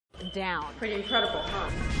down. Pretty incredible, huh?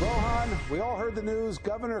 Rohan, we all heard the news.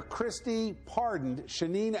 Governor Christie pardoned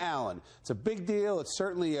Shaneen Allen. It's a big deal. It's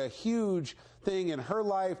certainly a huge thing in her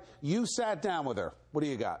life. You sat down with her. What do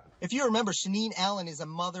you got? If you remember, Shaneen Allen is a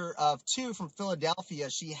mother of two from Philadelphia.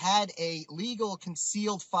 She had a legal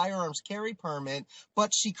concealed firearms carry permit,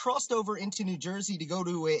 but she crossed over into New Jersey to go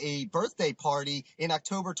to a birthday party in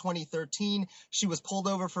October 2013. She was pulled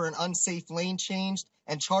over for an unsafe lane change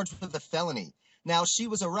and charged with a felony. Now, she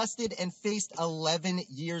was arrested and faced 11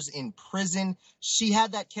 years in prison. She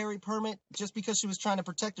had that carry permit just because she was trying to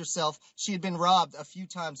protect herself. She had been robbed a few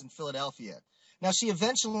times in Philadelphia. Now, she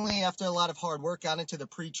eventually, after a lot of hard work, got into the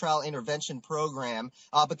pretrial intervention program,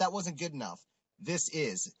 but that wasn't good enough. This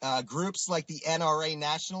is. Groups like the NRA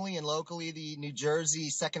nationally and locally, the New Jersey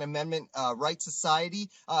Second Amendment Rights Society,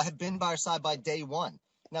 have been by her side by day one.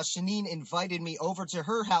 Now, Shaneen invited me over to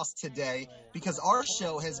her house today because our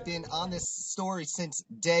show has been on this story since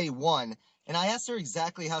day one, and I asked her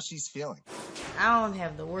exactly how she's feeling. I don't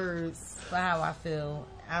have the words for how I feel.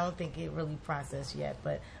 I don't think it really processed yet,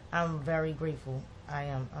 but I'm very grateful.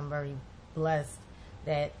 I'm very blessed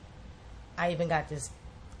that I even got this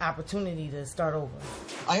opportunity to start over.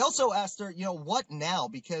 I also asked her, what now?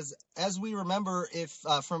 Because as we remember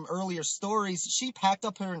from earlier stories, she packed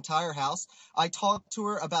up her entire house. I talked to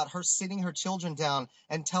her about her sitting her children down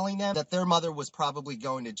and telling them that their mother was probably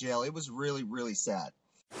going to jail. It was really, really sad.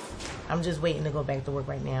 I'm just waiting to go back to work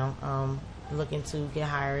right now. Looking to get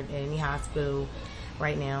hired at any hospital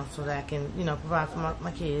right now so that I can, provide for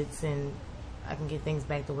my kids and I can get things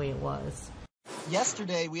back the way it was.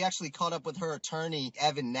 Yesterday, we actually caught up with her attorney,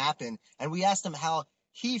 Evan Knappen, and we asked him how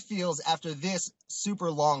he feels after this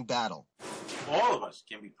super long battle. All of us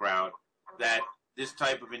can be proud that this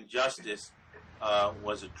type of injustice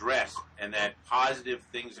was addressed and that positive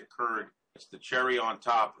things occurred. The cherry on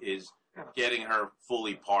top is getting her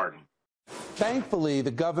fully pardoned. Thankfully,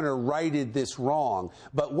 the governor righted this wrong.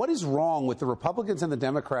 But what is wrong with the Republicans and the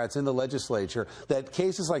Democrats in the legislature that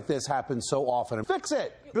cases like this happen so often? And fix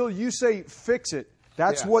it. Bill, you say fix it.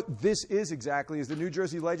 That's what this is exactly, is the New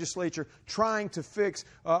Jersey legislature trying to fix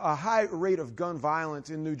a high rate of gun violence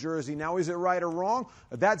in New Jersey. Now, is it right or wrong?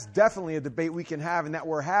 That's definitely a debate we can have and that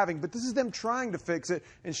we're having, but this is them trying to fix it,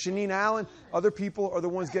 and Shaneen Allen, other people are the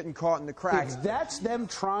ones getting caught in the cracks. If that's them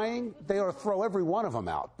trying, they ought to throw every one of them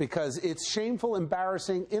out because it's shameful,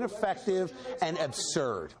 embarrassing, ineffective, and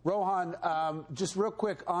absurd. Rohan, just real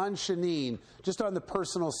quick on Shaneen, just on the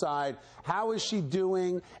personal side, how is she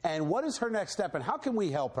doing, and what is her next step, and how can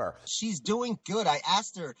we help her? She's doing good. I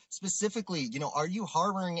asked her specifically, are you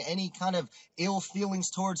harboring any kind of ill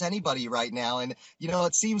feelings towards anybody right now? And,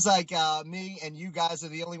 it seems like me and you guys are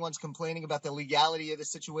the only ones complaining about the legality of the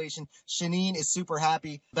situation. Shaneen is super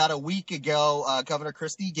happy. About a week ago, Governor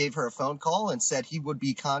Christie gave her a phone call and said he would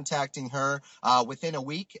be contacting her within a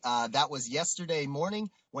week. That was yesterday morning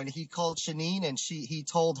when he called Shaneen, and he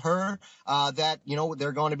told her that,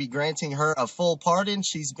 they're going to be granting her a full pardon.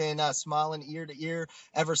 She's been smiling ear to ear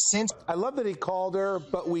ever since. I love that he called her,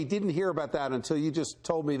 but we didn't hear about that until you just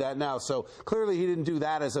told me that now. So clearly he didn't do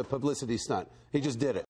that as a publicity stunt. He just did it.